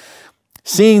promises.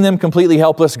 Seeing them completely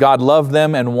helpless, God loved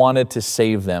them and wanted to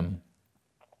save them.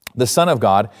 The Son of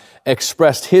God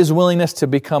expressed His willingness to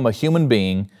become a human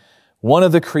being, one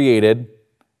of the created,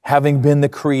 having been the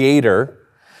Creator,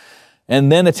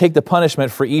 and then to take the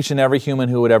punishment for each and every human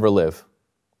who would ever live.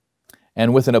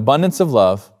 And with an abundance of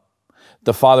love,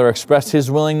 the Father expressed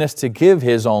His willingness to give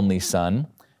His only Son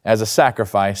as a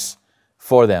sacrifice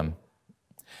for them.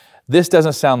 This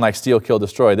doesn't sound like steal, kill,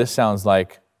 destroy. This sounds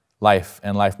like life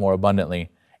and life more abundantly.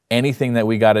 Anything that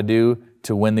we got to do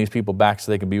to win these people back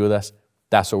so they can be with us,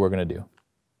 that's what we're going to do.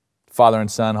 Father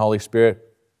and Son, Holy Spirit,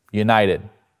 united.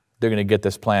 They're going to get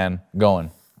this plan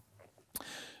going.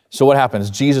 So what happens?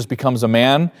 Jesus becomes a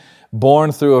man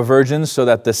born through a virgin so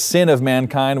that the sin of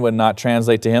mankind would not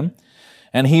translate to Him.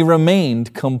 And He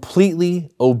remained completely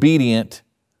obedient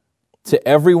to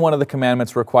every one of the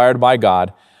commandments required by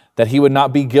God, that He would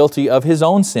not be guilty of His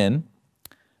own sin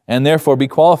and therefore be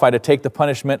qualified to take the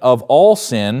punishment of all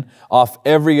sin off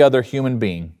every other human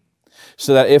being.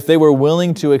 So that if they were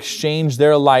willing to exchange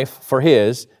their life for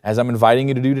His, as I'm inviting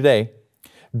you to do today,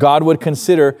 God would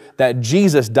consider that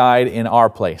Jesus died in our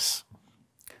place.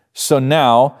 So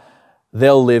now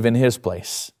they'll live in His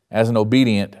place as an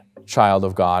obedient child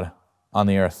of God on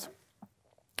the earth.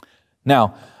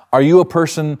 Now, are you a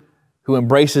person who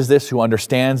embraces this, who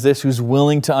understands this, who's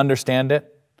willing to understand it?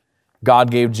 God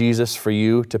gave Jesus for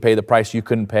you to pay the price you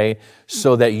couldn't pay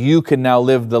so that you can now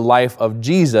live the life of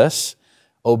Jesus,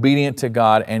 obedient to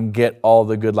God, and get all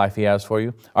the good life He has for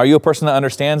you. Are you a person that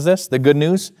understands this, the good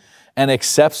news, and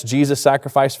accepts Jesus'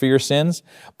 sacrifice for your sins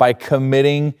by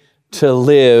committing to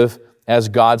live as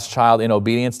God's child in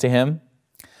obedience to Him?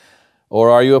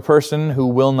 Or are you a person who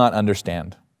will not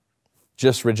understand?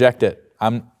 Just reject it.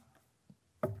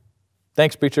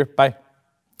 Thanks, preacher. Bye.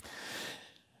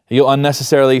 You'll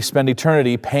unnecessarily spend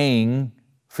eternity paying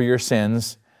for your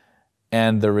sins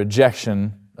and the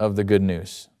rejection of the good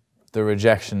news, the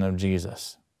rejection of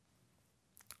Jesus.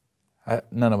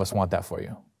 None of us want that for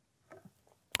you.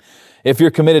 If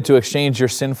you're committed to exchange your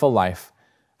sinful life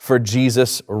for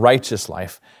Jesus' righteous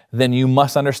life, then you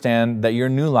must understand that your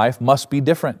new life must be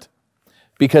different,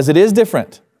 because it is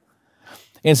different.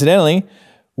 Incidentally,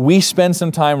 we spend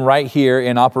some time right here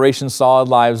in Operation Solid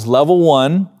Lives Level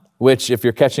 1, which if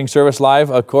you're catching service live,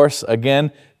 of course,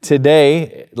 again,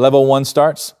 today, Level 1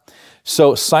 starts.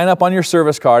 So sign up on your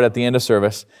service card at the end of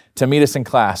service to meet us in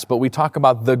class. But we talk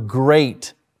about the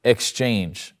great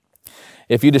exchange.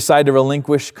 If you decide to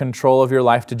relinquish control of your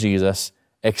life to Jesus,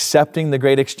 accepting the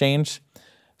great exchange,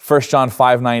 1 John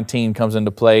 5:19 comes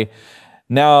into play.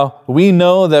 Now, we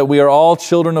know that we are all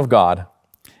children of God,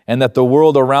 and that the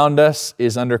world around us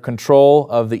is under control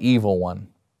of the evil one.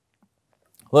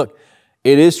 Look,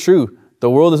 it is true. The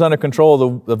world is under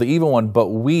control of the evil one, but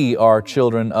we are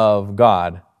children of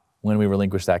God when we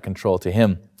relinquish that control to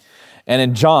Him. And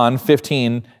in John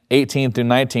 15:18 through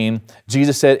 19,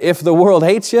 Jesus said, if the world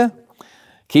hates you,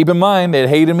 keep in mind it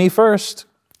hated me first.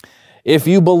 If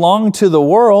you belong to the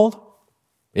world,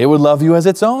 it would love you as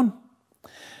its own.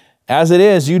 As it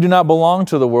is, you do not belong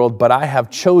to the world, but I have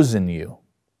chosen you.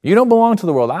 You don't belong to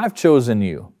the world. I've chosen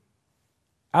you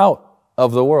out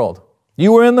of the world.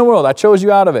 You were in the world. I chose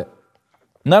you out of it.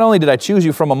 Not only did I choose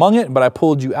you from among it, but I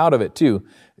pulled you out of it too.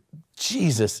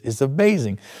 Jesus is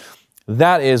amazing.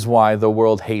 That is why the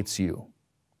world hates you.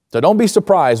 So don't be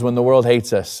surprised when the world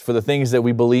hates us for the things that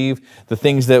we believe, the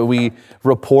things that we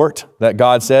report that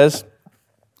God says.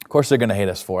 Of course they're going to hate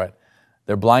us for it.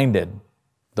 They're blinded.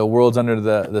 The world's under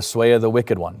the sway of the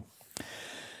wicked one.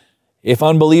 If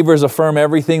unbelievers affirm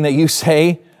everything that you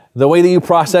say, the way that you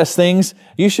process things,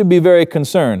 you should be very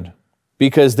concerned,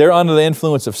 because they're under the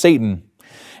influence of Satan.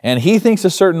 And he thinks a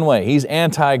certain way. He's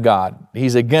anti-God.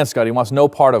 He's against God. He wants no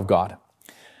part of God.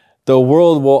 The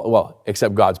world will, well,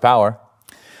 except God's power,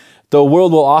 the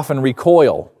world will often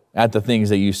recoil at the things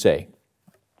that you say.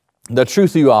 The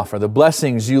truth you offer, the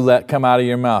blessings you let come out of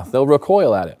your mouth, they'll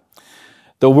recoil at it.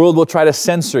 The world will try to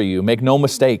censor you, make no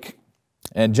mistake.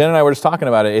 And Jen and I were just talking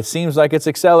about it. It seems like it's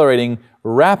accelerating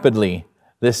rapidly,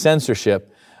 this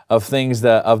censorship of things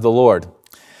of the Lord.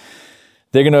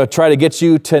 They're going to try to get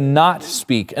you to not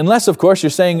speak, unless, of course, you're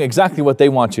saying exactly what they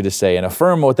want you to say and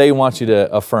affirm what they want you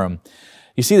to affirm.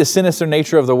 You see the sinister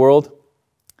nature of the world?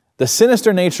 The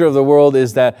sinister nature of the world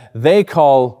is that they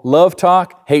call love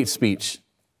talk hate speech.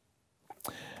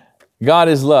 God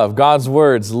is love. God's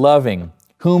word's loving.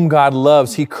 Whom God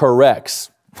loves, He corrects.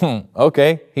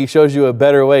 Okay, He shows you a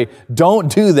better way.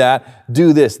 Don't do that.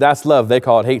 Do this. That's love. They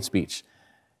call it hate speech.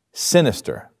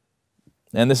 Sinister.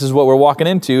 And this is what we're walking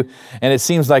into, and it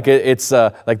seems like it's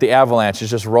like the avalanche.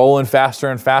 It's just rolling faster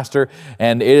and faster,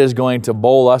 and it is going to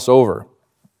bowl us over.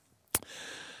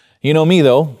 You know me,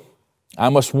 though. I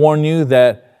must warn you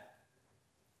that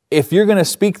if you're going to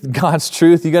speak God's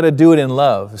truth, you got to do it in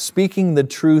love. Speaking the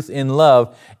truth in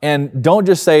love, and don't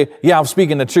just say, yeah, I'm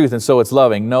speaking the truth, and so it's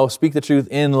loving. No, speak the truth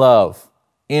in love.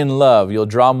 In love. You'll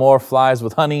draw more flies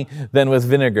with honey than with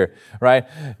vinegar, right?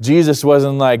 Jesus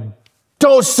wasn't like,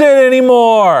 don't sin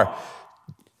anymore.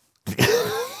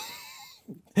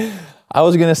 I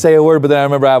was going to say a word, but then I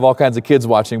remember I have all kinds of kids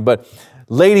watching. But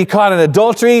lady caught in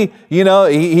adultery, you know,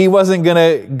 he wasn't going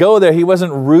to go there. He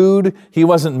wasn't rude. He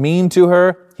wasn't mean to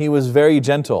her. He was very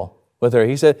gentle with her.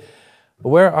 He said,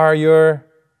 where are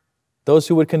those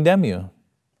who would condemn you?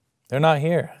 They're not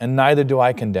here, and neither do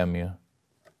I condemn you.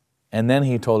 And then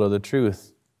he told her the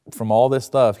truth. From all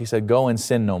this love, he said, go and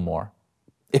sin no more.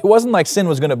 It wasn't like sin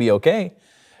was going to be okay.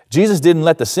 Jesus didn't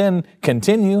let the sin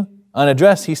continue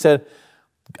unaddressed. He said,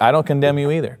 I don't condemn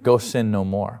you either. Go sin no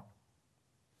more.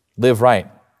 Live right.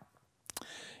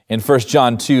 In 1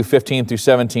 John 2:15 through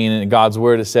 17, in God's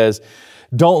word, it says,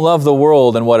 don't love the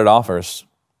world and what it offers.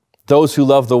 Those who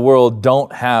love the world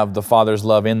don't have the Father's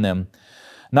love in them.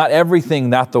 Not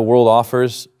everything that the world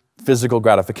offers, physical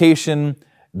gratification,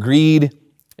 greed,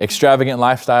 extravagant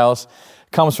lifestyles,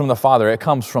 comes from the Father. It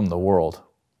comes from the world.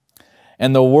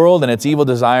 And the world and its evil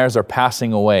desires are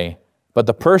passing away. But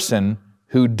the person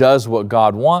who does what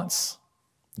God wants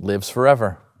lives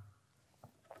forever.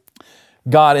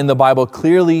 God in the Bible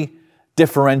clearly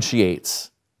differentiates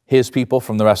His people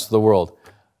from the rest of the world.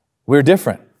 We're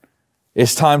different.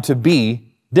 It's time to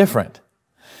be different.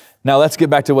 Now let's get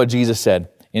back to what Jesus said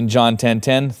in John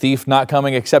 10:10. Thief not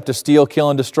coming except to steal,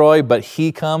 kill, and destroy, but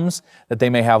He comes that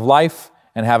they may have life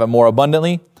and have it more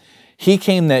abundantly. He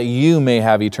came that you may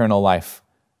have eternal life.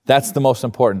 That's the most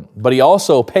important. But He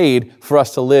also paid for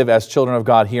us to live as children of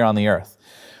God here on the earth.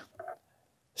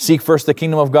 Seek first the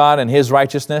kingdom of God and His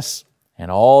righteousness, and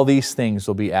all these things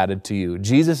will be added to you.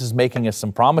 Jesus is making us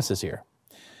some promises here.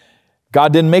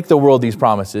 God didn't make the world these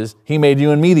promises. He made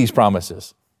you and me these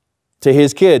promises. To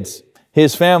His kids,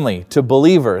 His family, to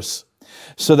believers,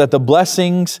 so that the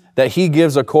blessings that He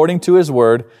gives according to His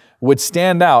word would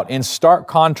stand out in stark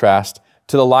contrast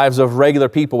to the lives of regular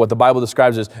people, what the Bible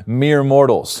describes as mere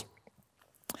mortals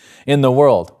in the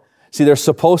world. See, there's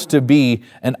supposed to be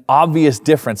an obvious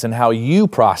difference in how you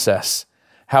process,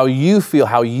 how you feel,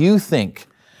 how you think,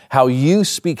 how you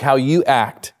speak, how you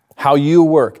act, how you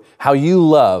work, how you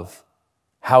love,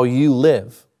 how you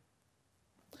live.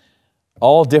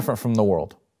 All different from the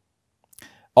world.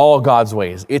 All God's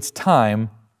ways. It's time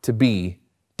to be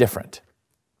different.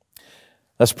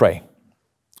 Let's pray.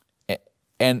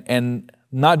 And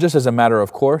not just as a matter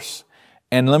of course,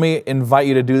 and let me invite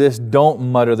you to do this. Don't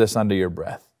mutter this under your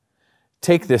breath.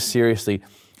 Take this seriously.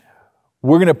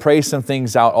 We're going to pray some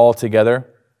things out all together.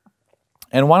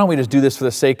 And why don't we just do this for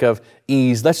the sake of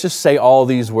ease? Let's just say all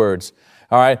these words.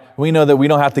 All right? We know that we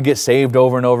don't have to get saved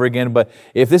over and over again, but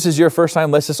if this is your first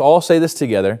time, let's just all say this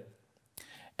together.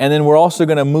 And then we're also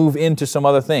going to move into some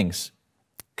other things.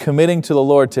 Committing to the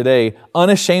Lord today,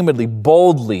 unashamedly,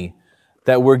 boldly,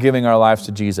 that we're giving our lives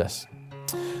to Jesus.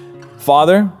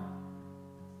 Father,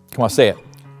 come on, say it.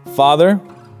 Father,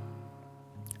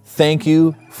 thank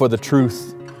you for the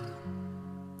truth.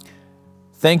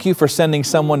 Thank you for sending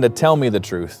someone to tell me the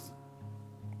truth.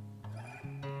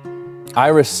 I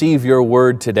receive your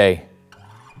word today.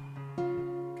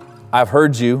 I've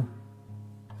heard you,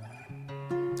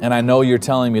 and I know you're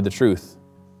telling me the truth.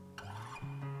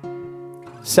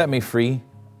 Set me free.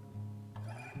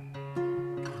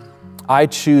 I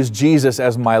choose Jesus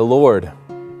as my Lord.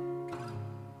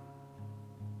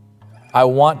 I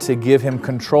want to give Him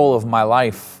control of my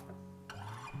life.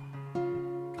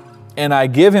 And I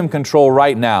give Him control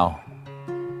right now.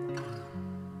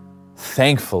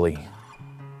 Thankfully.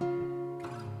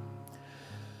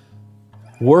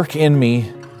 Work in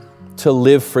me to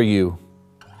live for you.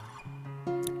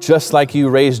 Just like you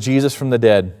raised Jesus from the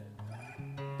dead.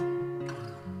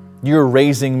 You're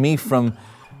raising me from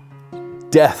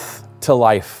death to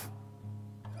life.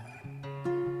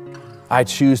 I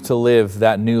choose to live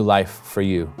that new life for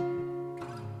you.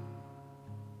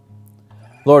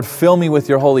 Lord, fill me with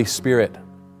your Holy Spirit.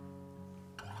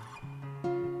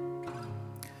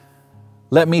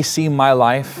 Let me see my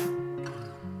life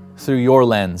through your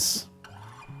lens.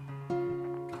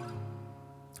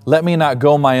 Let me not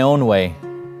go my own way,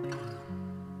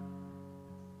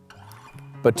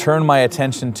 but turn my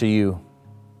attention to you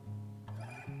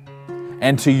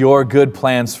and to your good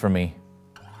plans for me.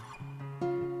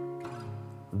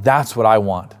 That's what I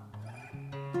want.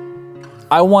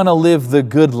 I want to live the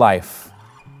good life,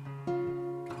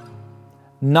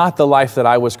 not the life that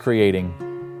I was creating.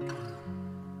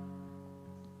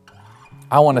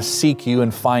 I want to seek you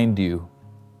and find you.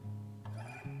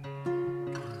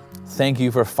 Thank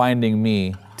you for finding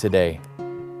me today.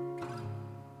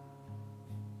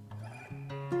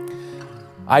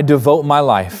 I devote my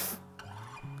life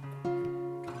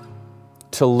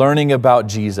to learning about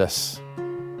Jesus,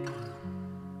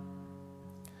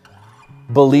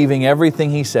 believing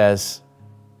everything He says,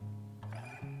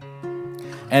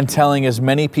 and telling as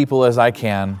many people as I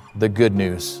can the good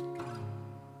news.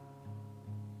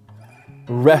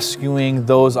 Rescuing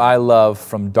those I love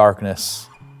from darkness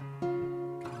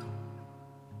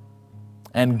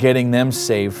and getting them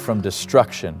saved from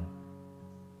destruction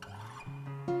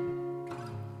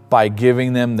by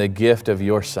giving them the gift of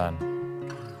your Son,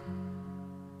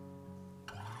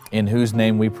 in whose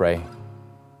name we pray.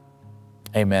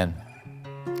 Amen.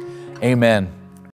 Amen.